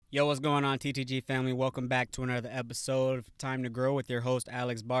Yo, what's going on, TTG family? Welcome back to another episode of Time to Grow with your host,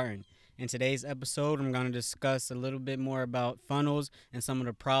 Alex Barton. In today's episode, I'm going to discuss a little bit more about funnels and some of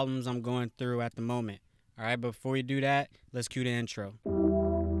the problems I'm going through at the moment. All right, before we do that, let's cue the intro.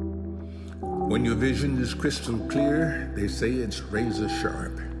 When your vision is crystal clear, they say it's razor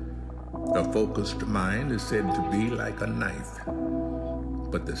sharp. A focused mind is said to be like a knife,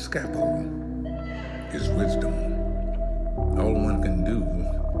 but the scalpel is wisdom. All one can do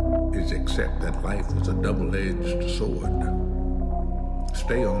is accept that life is a double-edged sword.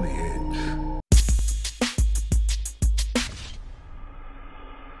 Stay on the edge.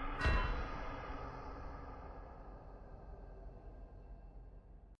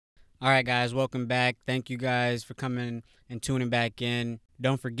 All right, guys, welcome back. Thank you guys for coming and tuning back in.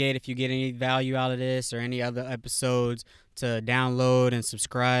 Don't forget, if you get any value out of this or any other episodes, to download and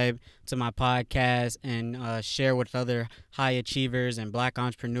subscribe to my podcast and share with other high achievers and black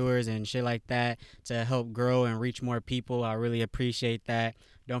entrepreneurs and shit like that to help grow and reach more people. I really appreciate that.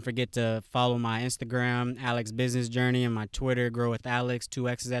 Don't forget to follow my Instagram, Alex Business Journey, and my Twitter, Grow with Alex, 2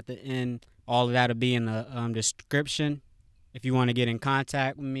 X's at the end. All of that will be in the description. If you want to get in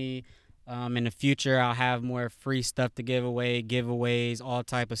contact with me, in the future, I'll have more free stuff to give away, giveaways, all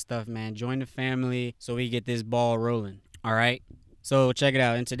type of stuff, man. Join the family so we get this ball rolling. All right. So check it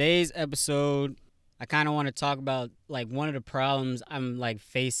out. In today's episode, I kind of want to talk about like one of the problems I'm like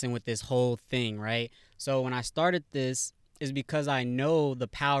facing with this whole thing, right? So when I started this is because I know the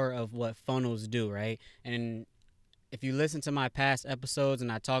power of what funnels do, right? And if you listen to my past episodes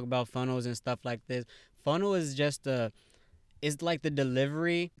and I talk about funnels and stuff like this, funnel is just it's like the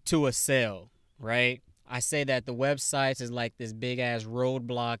delivery to a sale, right? I say that the websites is like this big ass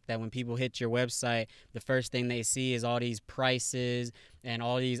roadblock that when people hit your website, the first thing they see is all these prices and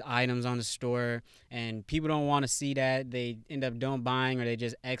all these items on the store, and people don't want to see that. They end up don't buying or they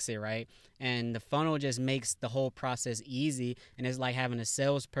just exit, right? And the funnel just makes the whole process easy, and it's like having a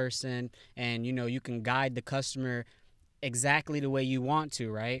salesperson, and you can guide the customer exactly the way you want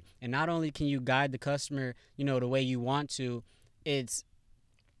to, right? And not only can you guide the customer, the way you want to,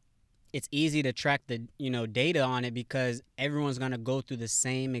 it's easy to track the data on it because everyone's going to go through the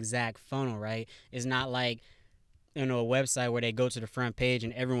same exact funnel, right? It's not like a website where they go to the front page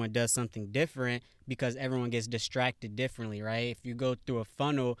and everyone does something different because everyone gets distracted differently, right? If you go through a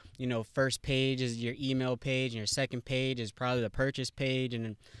funnel, first page is your email page and your second page is probably the purchase page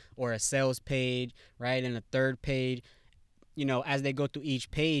or a sales page, right? And the third page, as they go through each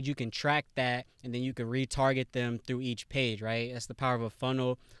page, you can track that and then you can retarget them through each page, right? That's the power of a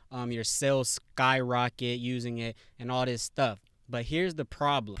funnel. Your sales skyrocket using it and all this stuff. But here's the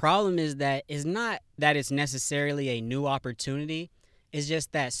problem. Problem is that it's not that it's necessarily a new opportunity. It's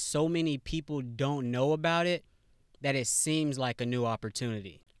just that so many people don't know about it that it seems like a new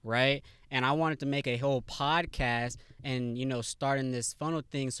opportunity, right? And I wanted to make a whole podcast and, starting this funnel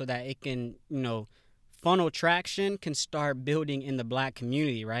thing so that it can, funnel traction can start building in the black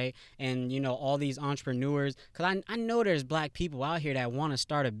community, right? And all these entrepreneurs, because I know there's black people out here that want to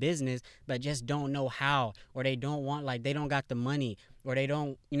start a business but just don't know how, or they don't want, like, they don't got the money, or they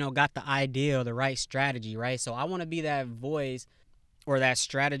don't got the idea or the right strategy, right? So I want to be that voice or that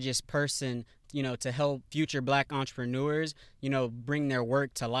strategist person, to help future black entrepreneurs, bring their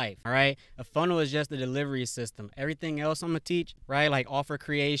work to life. All right. A funnel is just a delivery system. Everything else I'm going to teach, right? Like offer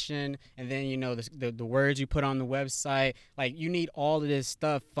creation and then, the words you put on the website, like you need all of this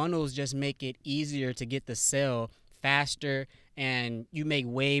stuff. Funnels just make it easier to get the sale faster, and you make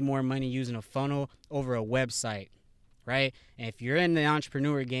way more money using a funnel over a website, right? And if you're in the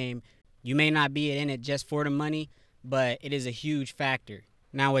entrepreneur game, you may not be in it just for the money, but it is a huge factor.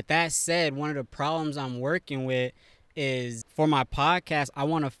 Now, with that said, one of the problems I'm working with is for my podcast, I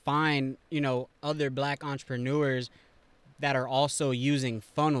want to find, other black entrepreneurs that are also using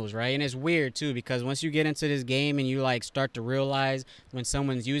funnels, right? And it's weird too, because once you get into this game and you like start to realize when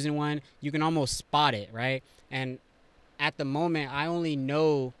someone's using one, you can almost spot it, right? And at the moment, I only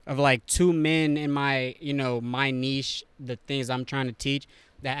know of like 2 men in my, my niche, the things I'm trying to teach,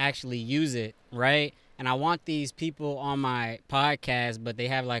 that actually use it, right? And I want these people on my podcast, but they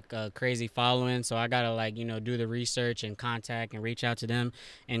have like a crazy following, so I gotta like, do the research and contact and reach out to them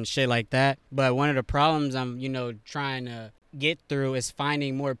and shit like that. But one of the problems I'm, trying to get through is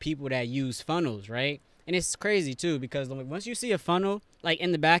finding more people that use funnels, right? And it's crazy too, because once you see a funnel, like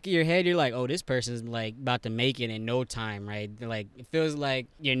in the back of your head, you're like, oh, this person's like about to make it in no time, right? Like it feels like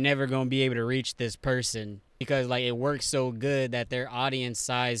you're never gonna be able to reach this person because like it works so good that their audience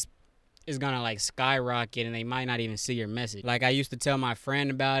size is gonna like skyrocket and they might not even see your message. Like I used to tell my friend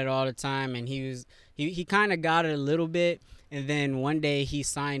about it all the time, and he kind of got it a little bit, And then one day he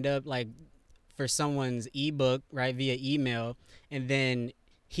signed up like for someone's ebook, right, via email. And then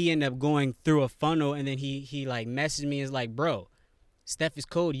he ended up going through a funnel, and then he like messaged me, is like, bro, Steph's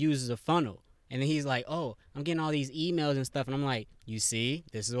Code uses a funnel. And then he's like, oh, I'm getting all these emails and stuff. And I'm like, you see,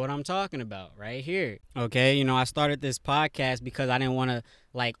 this is what I'm talking about right here. Okay. I started this podcast because I didn't want to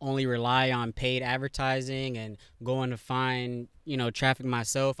like only rely on paid advertising and going to find, traffic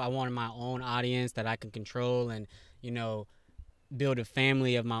myself. I wanted my own audience that I can control and, build a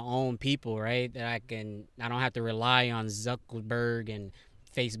family of my own people, right? That I don't have to rely on Zuckerberg and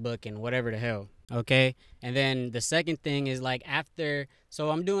Facebook and whatever the hell. Okay. And then the second thing is like so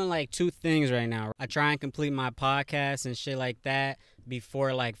I'm doing like two things right now. I try and complete my podcast and shit like that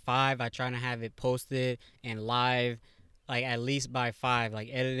before like 5. I try to have it posted and live like at least by 5, like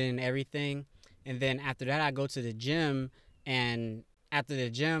editing everything. And then after that, I go to the gym. And after the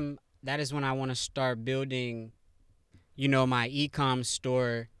gym, that is when I want to start building, my e-com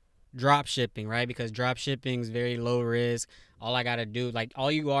store drop shipping, right? Because drop shipping is very low risk. All I got to do, like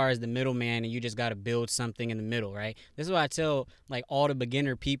all you are is the middleman, and you just got to build something in the middle, right? This is what I tell like all the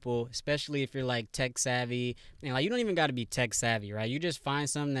beginner people, especially if you're like tech savvy. And like you don't even got to be tech savvy, right? You just find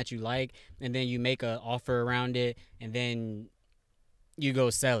something that you like, and then you make an offer around it, and then you go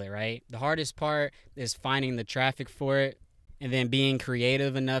sell it, right? The hardest part is finding the traffic for it, and then being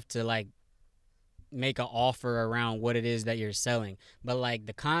creative enough to like make an offer around what it is that you're selling. But like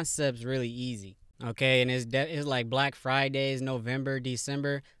the concept's really easy. Okay, and it's like Black Fridays, November,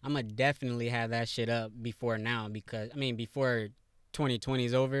 December. I'm gonna definitely have that shit up before now, before 2020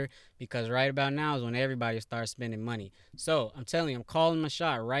 is over, because right about now is when everybody starts spending money. So I'm telling you, I'm calling my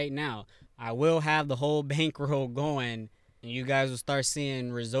shot right now. I will have the whole bankroll going, and you guys will start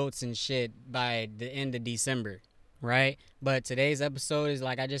seeing results and shit by the end of December. Right? But today's episode is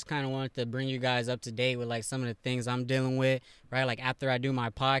like, I just kind of wanted to bring you guys up to date with like some of the things I'm dealing with, right? Like after I do my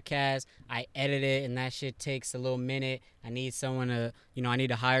podcast, I edit it, and that shit takes a little minute. I need I need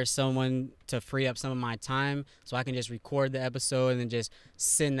to hire someone to free up some of my time so I can just record the episode and then just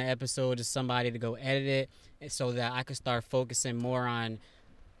send the episode to somebody to go edit it, so that I can start focusing more on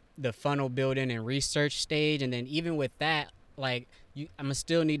the funnel building and research stage. And then even with that, like I'm gonna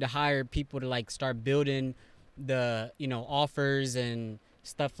still need to hire people to like start building the offers and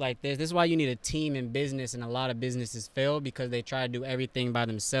stuff like this. This is why you need a team in business, and a lot of businesses fail because they try to do everything by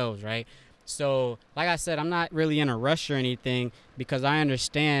themselves, right? So like I said, I'm not really in a rush or anything, because I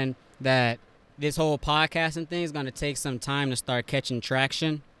understand that this whole podcasting thing is going to take some time to start catching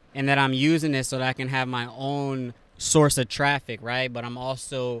traction, and that I'm using this so that I can have my own source of traffic, right? But I'm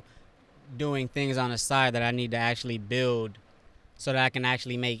also doing things on the side that I need to actually build so that I can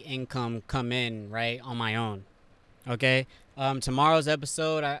actually make income come in, right, on my own. Okay. Tomorrow's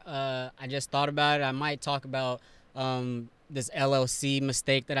episode, I just thought about it. I might talk about this LLC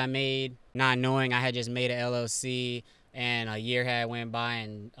mistake that I made, not knowing I had just made an LLC, and a year had went by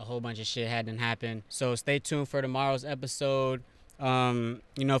and a whole bunch of shit hadn't happened. So stay tuned for tomorrow's episode.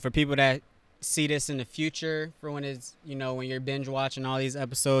 For people that see this in the future, for when it's when you're binge watching all these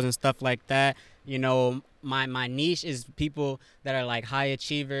episodes and stuff like that, my niche is people that are like high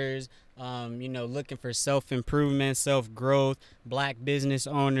achievers, looking for self-improvement, self-growth, black business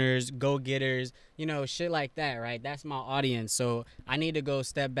owners, go-getters, shit like that, right? That's my audience. So I need to go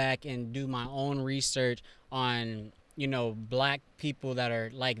step back and do my own research on black people that are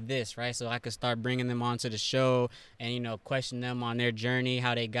like this, right? So I could start bringing them onto the show and question them on their journey,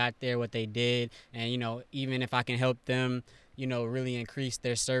 how they got there, what they did, and even if I can help them really increase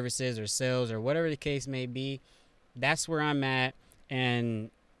their services or sales or whatever the case may be. That's where I'm at. And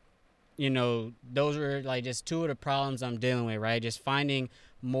those are like just two of the problems I'm dealing with, right? Just finding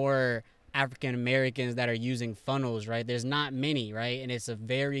more African Americans that are using funnels, right? There's not many, right? And it's a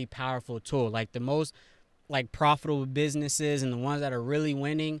very powerful tool. Like the most like profitable businesses and the ones that are really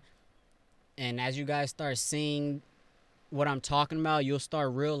winning, and as you guys start seeing what I'm talking about, you'll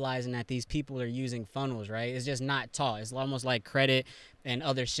start realizing that these people are using funnels, right? It's just not taught. It's almost like credit and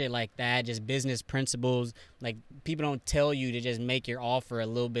other shit like that, just business principles. Like people don't tell you to just make your offer a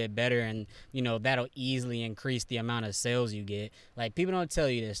little bit better, and that'll easily increase the amount of sales you get. Like people don't tell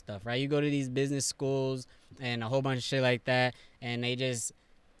you this stuff, right? You go to these business schools and a whole bunch of shit like that, and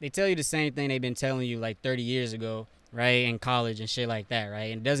they tell you the same thing they've been telling you like 30 years ago, right? In college and shit like that,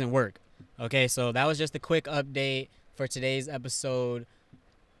 right? And it doesn't work. Okay, so that was just a quick update for today's episode.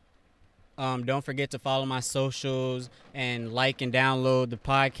 Don't forget to follow my socials and like and download the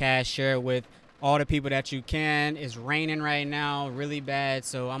podcast. Share it with all the people that you can. It's raining right now really bad,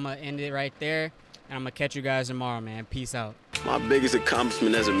 so I'm going to end it right there, and I'm going to catch you guys tomorrow, man. Peace out. My biggest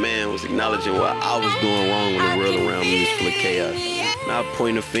accomplishment as a man was acknowledging what I was doing wrong when the world around me was full of chaos. Not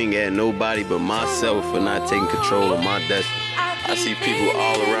pointing a finger at nobody but myself for not taking control of my destiny. I see people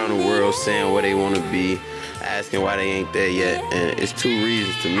all around the world saying where they want to be, asking why they ain't there yet, and it's two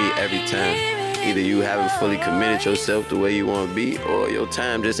reasons to me every time. Either you haven't fully committed yourself the way you want to be, or your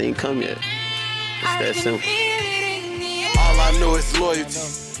time just ain't come yet. It's that simple. All I know is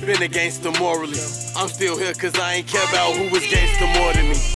loyalty. Been a gangster morally. I'm still here cause I ain't care about who was gangster more than me.